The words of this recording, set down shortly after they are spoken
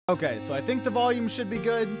Okay, so I think the volume should be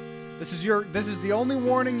good. This is the only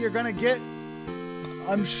warning you're gonna get.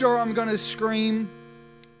 I'm sure I'm gonna scream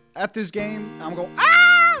at this game. I'm gonna go,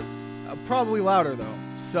 ah! Probably louder though.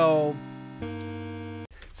 So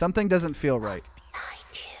something doesn't feel right.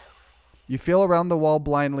 You feel around the wall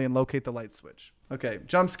blindly and locate the light switch. Okay,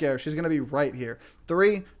 jump scare. She's gonna be right here.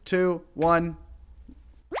 3, 2, 1.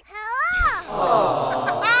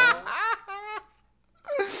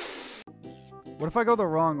 What if I go the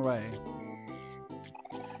wrong way?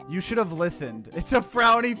 You should have listened. It's a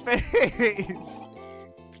frowny face.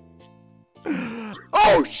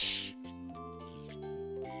 Oh, shh!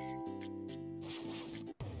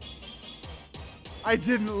 I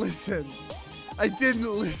didn't listen. I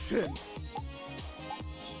didn't listen.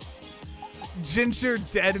 Ginger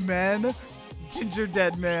dead man. Ginger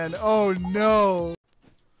dead man. Oh, no.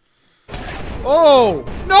 Oh,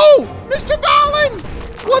 no! Mr. Ballin!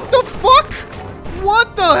 What the fuck?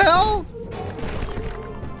 What the hell?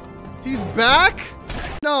 He's back?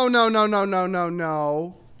 No, no, no, no, no, no,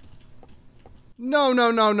 no. No,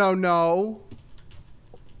 no, no, no, no.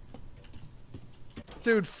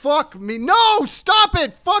 Dude, fuck me. No, stop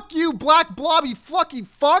it. Fuck you, black blobby fucky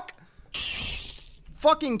fuck.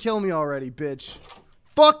 Fucking kill me already, bitch.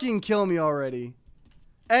 Fucking kill me already.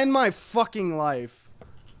 End my fucking life.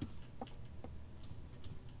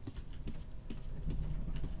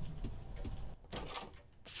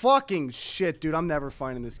 Fucking shit, dude. I'm never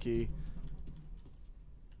finding this key.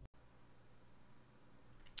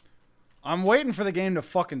 I'm waiting for the game to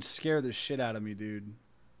fucking scare the shit out of me, dude.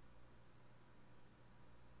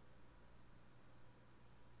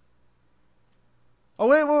 Oh,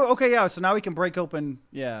 wait, wait, okay, yeah, so now we can break open,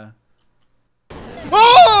 yeah.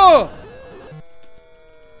 Oh!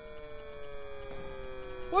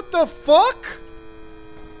 What the fuck?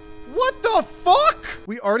 What the fuck?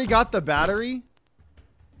 We already got the battery?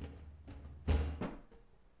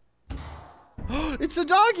 It's a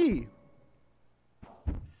doggy!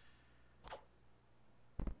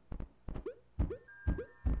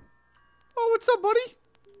 Oh, what's up, buddy?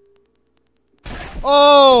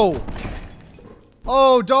 Oh!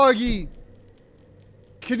 Oh, doggy!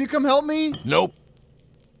 Can you come help me? Nope.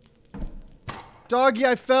 Doggy,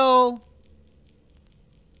 I fell.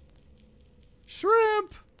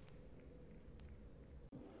 Shrimp!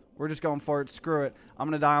 We're just going for it. Screw it. I'm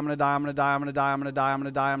gonna die. I'm gonna die. I'm gonna die. I'm gonna die. I'm gonna die. I'm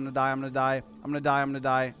gonna die. I'm gonna die. I'm gonna die. I'm gonna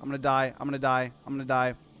die. I'm gonna die. I'm gonna die. I'm gonna die. I'm gonna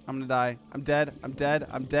die. I'm gonna die. I'm dead. I'm dead.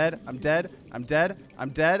 I'm dead. I'm dead. I'm dead.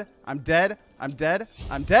 I'm dead. I'm dead. I'm dead. I'm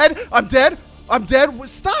dead. I'm dead. I'm dead.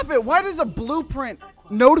 Stop it. Why does a blueprint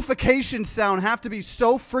notification sound have to be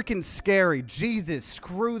so freaking scary? Jesus,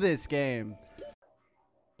 screw this game.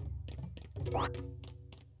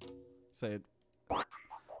 Say it.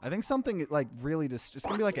 I think something like really just it's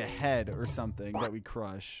gonna be like a head or something that we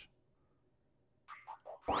crush.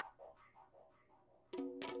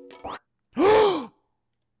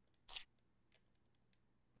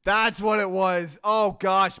 That's what it was. Oh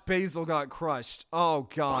gosh, Basil got crushed. Oh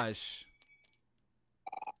gosh.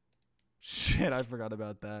 Shit, I forgot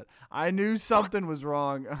about that. I knew something was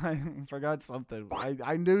wrong. I forgot something.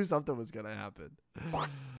 I knew something was gonna happen.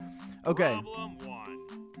 Okay. Problem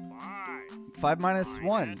 1. 5 minus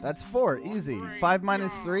 1. That's 4. Easy. 5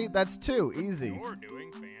 minus 3. That's 2. Easy. You're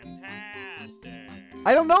doing fantastic.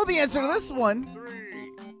 I don't know the answer to this one.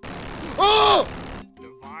 3 Oh!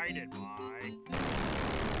 divided by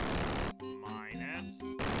minus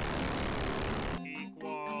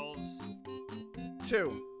equals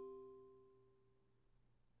 2.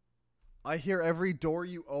 I hear every door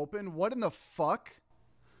you open. What in the fuck?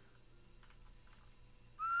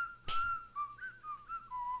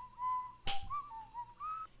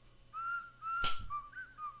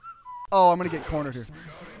 Oh, I'm gonna get cornered here.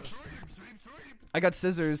 I got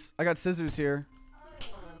scissors. I got scissors here.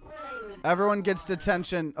 Everyone gets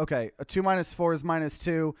detention. Okay, a 2 minus 4 is minus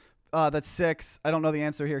 2. That's 6. I don't know the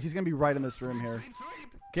answer here. He's gonna be right in this room here.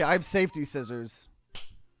 Okay, I have safety scissors.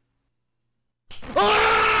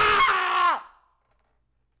 Ah!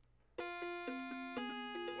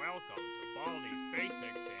 welcome to Baldi's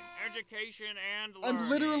Basics in Education and Learning. I'm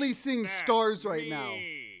literally seeing That's stars right now.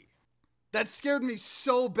 me. That scared me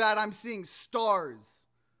so bad. I'm seeing stars.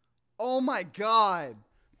 Oh my god.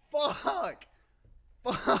 Fuck.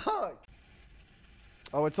 Fuck.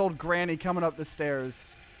 Oh, it's old Granny coming up the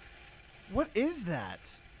stairs. What is that?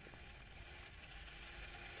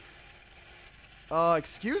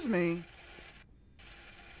 Excuse me.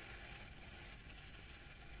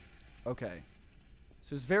 Okay.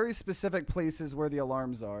 So there's very specific places where the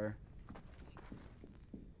alarms are.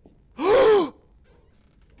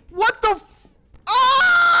 What the f-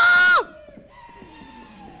 Ah!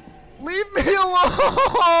 Leave me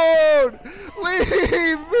alone!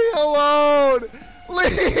 Leave me alone!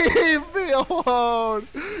 Leave me alone!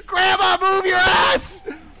 Grandma, move your ass!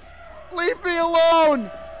 Leave me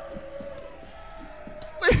alone!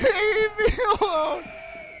 Leave me alone!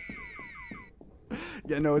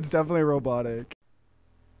 Yeah, no, it's definitely robotic.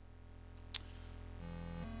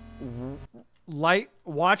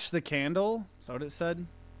 Watch the candle? Is that what it said?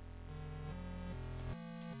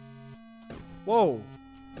 Whoa.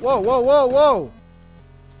 Whoa, whoa, whoa, whoa!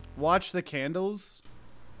 Watch the candles?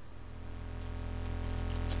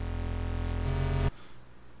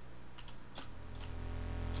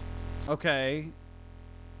 Okay.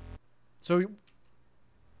 So...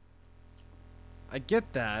 I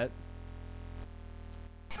get that.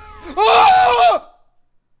 Ah!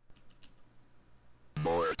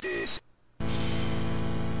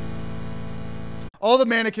 All the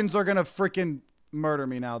mannequins are gonna freaking murder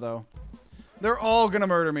me now, though. They're all gonna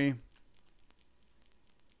murder me.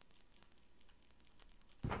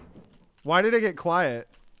 Why did it get quiet?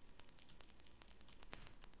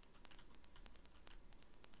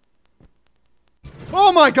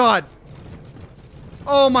 Oh my god!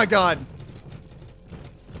 Oh my god!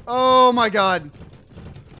 Oh my god!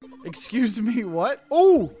 Excuse me, what?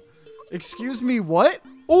 Oh! Excuse me, what?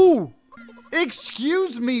 Oh!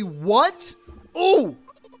 Excuse me, what? Oh!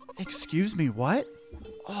 Excuse me, what?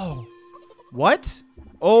 Oh. What?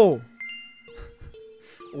 Oh.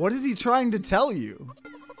 What is he trying to tell you?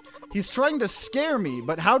 He's trying to scare me,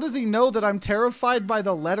 but how does he know that I'm terrified by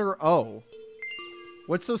the letter O?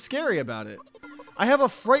 What's so scary about it? I have a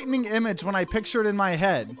frightening image when I picture it in my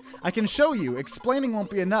head. I can show you. Explaining won't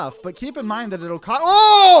be enough, but keep in mind that it'll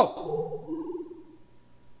Oh!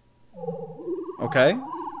 Okay.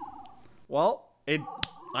 Well,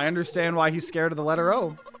 I understand why he's scared of the letter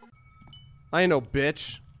O. I ain't no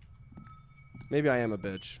bitch. Maybe I am a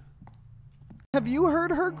bitch. Have you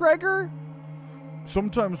heard her, Gregor?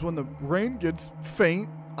 Sometimes when the rain gets faint,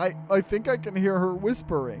 I think I can hear her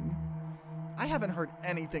whispering. I haven't heard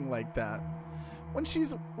anything like that. When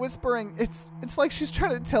she's whispering, it's like she's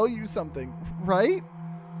trying to tell you something, right?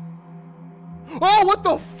 Oh, what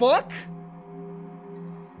the fuck?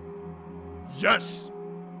 Yes!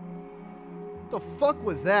 The fuck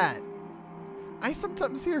was that? I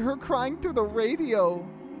sometimes hear her crying through the radio.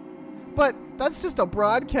 But that's just a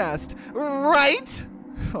broadcast, right?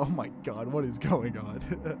 Oh my god, what is going on?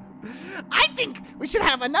 I think we should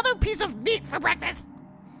have another piece of meat for breakfast.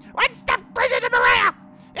 One step further to Maria.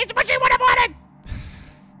 It's what she would have wanted.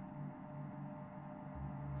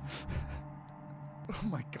 Oh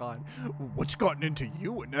my god, what's gotten into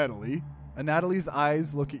you, Natalie? And Natalie's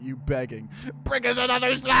eyes look at you begging. Bring us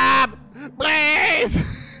another slab, please.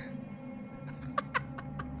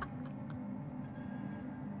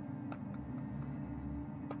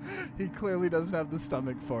 He clearly doesn't have the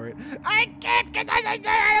stomach for it. I can't get that thing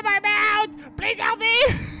out of my mouth. Please help me.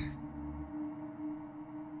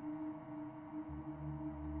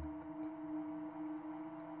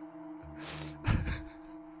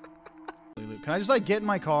 Can I just like get in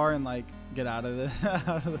my car and like get out of the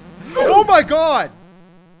Oh my god!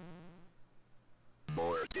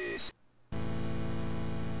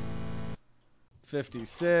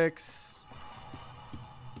 56.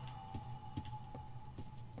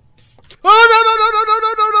 Oh no no no no no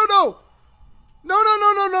no no no! No no no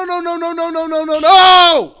no no no no no no no no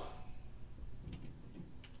no!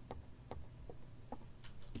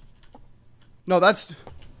 No, that's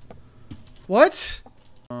what?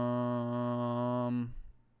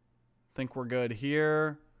 Think we're good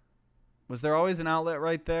here. Was there always an outlet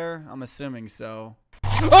right there? I'm assuming so.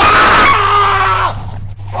 Ah!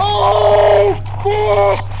 Oh!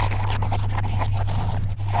 Fuck!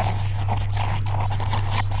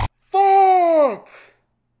 Fuck!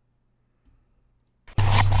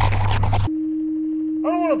 I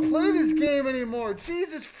don't want to play this game anymore.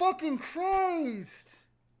 Jesus fucking Christ!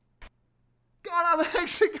 God, I'm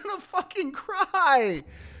actually gonna fucking cry.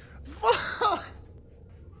 Fuck!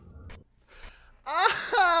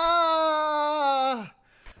 Ah!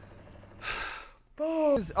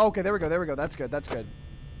 Okay, there we go. There we go. That's good. That's good.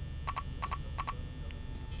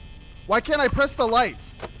 Why can't I press the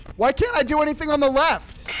lights? Why can't I do anything on the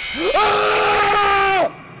left?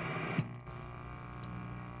 Ah!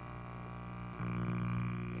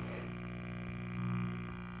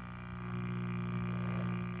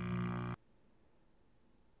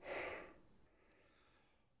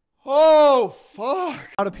 Oh, fuck.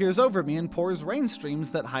 A cloud appears over me and pours rain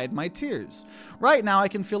streams that hide my tears. Right now, I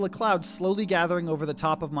can feel a cloud slowly gathering over the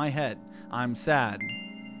top of my head. I'm sad.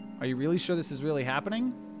 Are you really sure this is really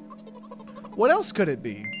happening? What else could it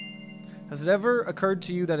be? Has it ever occurred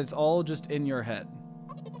to you that it's all just in your head?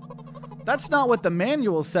 That's not what the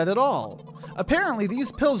manual said at all. Apparently,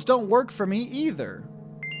 these pills don't work for me either.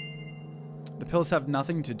 The pills have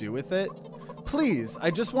nothing to do with it? Please, I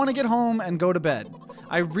just want to get home and go to bed.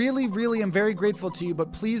 I really, really am very grateful to you,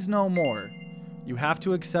 but please no more. You have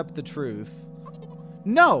to accept the truth.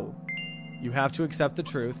 No! You have to accept the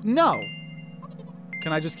truth. No!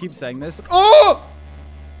 Can I just keep saying this? Oh!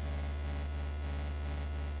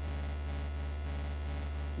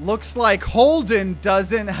 Looks like Holden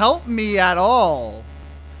doesn't help me at all.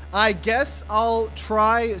 I guess I'll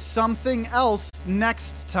try something else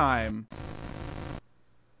next time.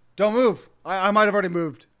 Don't move. I might have already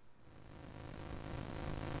moved.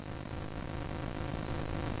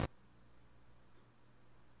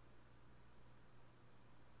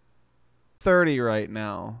 $30 right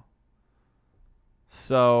now.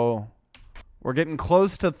 So we're getting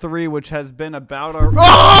close to 3, which has been about our...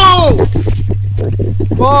 Oh!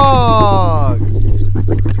 Fuck!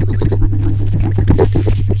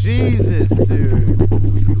 Jesus, dude.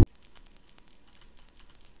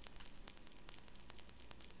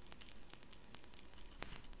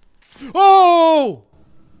 Oh!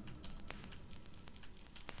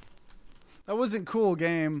 That wasn't cool,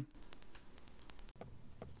 game.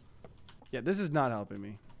 Yeah, this is not helping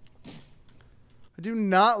me. I do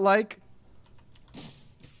not like...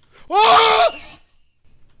 Oh!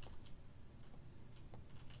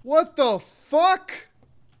 What the fuck?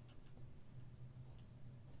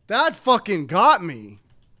 That fucking got me.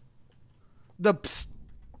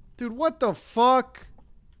 Dude, what the fuck?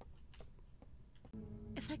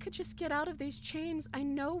 If I could just get out of these chains, I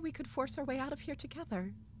know we could force our way out of here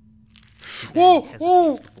together. Whoa!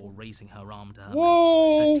 Whoa! Before raising her arm to her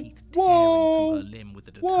Whoa! mouth, her teeth tearing through her limb with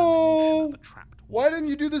the determination of a trapped wolf. Why didn't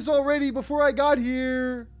you do this already before I got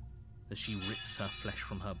here? As she rips her flesh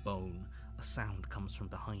from her bone, a sound comes from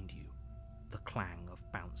behind you, the clang of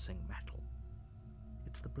bouncing metal.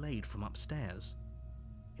 It's the blade from upstairs.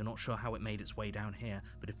 You're not sure how it made its way down here,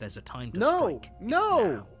 but if there's a time to strike, it's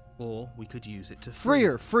now. Or we could use it to free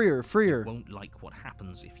her. Freer. You won't like what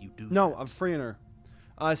happens if you do No, that. I'm freeing her.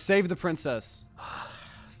 Save the princess.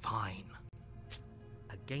 Fine.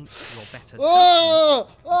 Against your better Oh!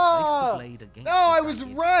 judgment, place the blade against No, the I was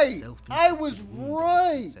jagged, right. self-inflicted I was wound on the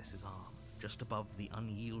right. princess's arm, just above the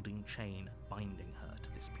unyielding chain binding her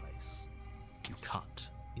to this place. You cut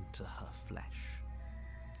into her flesh.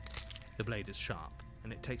 The blade is sharp,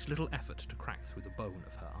 and it takes little effort to crack through the bone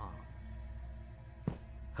of her arm.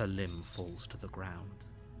 Her limb falls to the ground,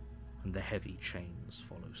 and the heavy chains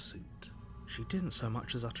follow suit. She didn't so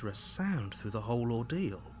much as utter a sound through the whole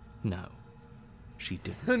ordeal. No, she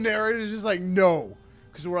didn't. The narrator's just like, no,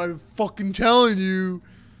 because what I'm fucking telling you.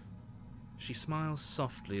 She smiles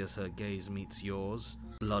softly as her gaze meets yours.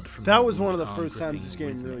 Blood from That her was one of wounded the arm first times dripping this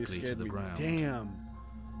game really rhythmically to scared the me. ground. Damn.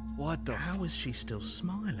 What the How is she still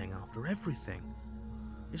smiling after everything?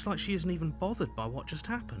 It's like she isn't even bothered by what just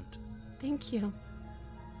happened. Thank you.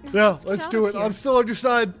 Now Yeah, get let's out do of it. here. I'm still on your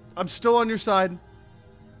side. I'm still on your side.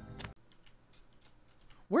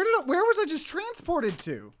 Where was I just transported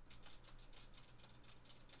to?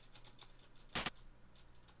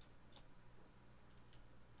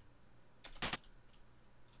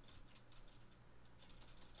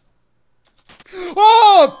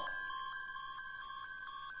 Oh!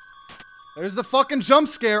 There's the fucking jump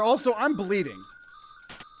scare. Also, I'm bleeding.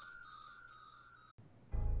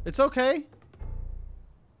 It's okay.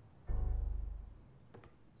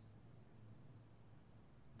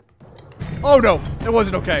 Oh no, it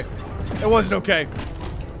wasn't okay. It wasn't okay.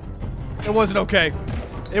 It wasn't okay.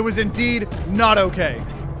 It was indeed not okay.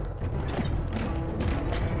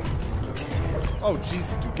 Oh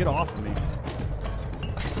Jesus, dude, get off of me.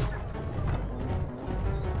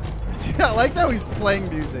 Yeah, I like how he's playing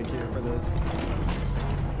music here for this.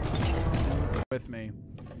 With me.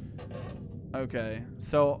 Okay,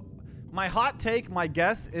 so my hot take, my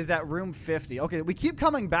guess is at room 50. Okay, we keep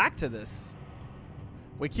coming back to this.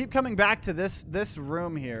 We keep coming back to this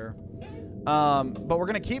room here. But we're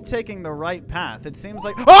gonna keep taking the right path. It seems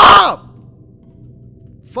like— ah!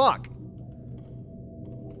 Fuck.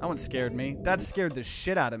 That one scared me. That scared the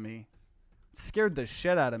shit out of me. It scared the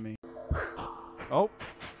shit out of me. Oh.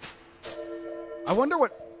 I wonder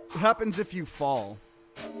what happens if you fall.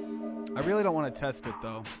 I really don't want to test it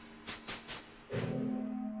though.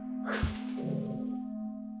 Because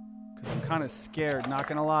I'm kind of scared, not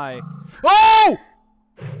gonna lie. Oh!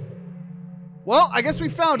 Well, I guess we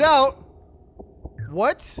found out.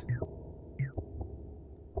 What?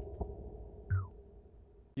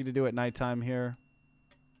 You to do at nighttime here.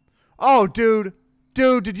 Oh, dude.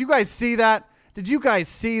 Dude, did you guys see that? Did you guys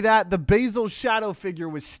see that? The Basil shadow figure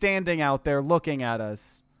was standing out there looking at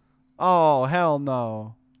us. Oh, hell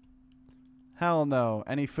no. Hell no.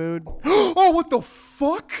 Any food? Oh, what the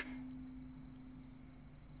fuck?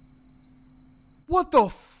 What the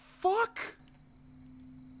fuck?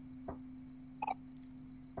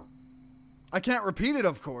 I can't repeat it,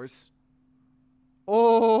 of course.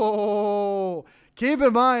 Oh, keep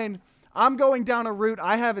in mind, I'm going down a route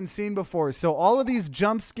I haven't seen before. So all of these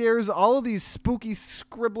jump scares, all of these spooky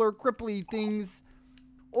scribbler cripply things.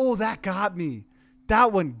 Oh, that got me.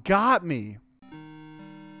 That one got me.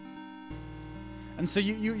 And so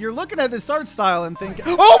you're looking at this art style and thinking,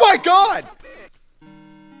 oh my God!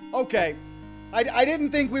 Okay. I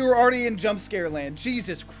didn't think we were already in jump scare land.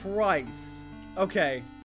 Jesus Christ. Okay.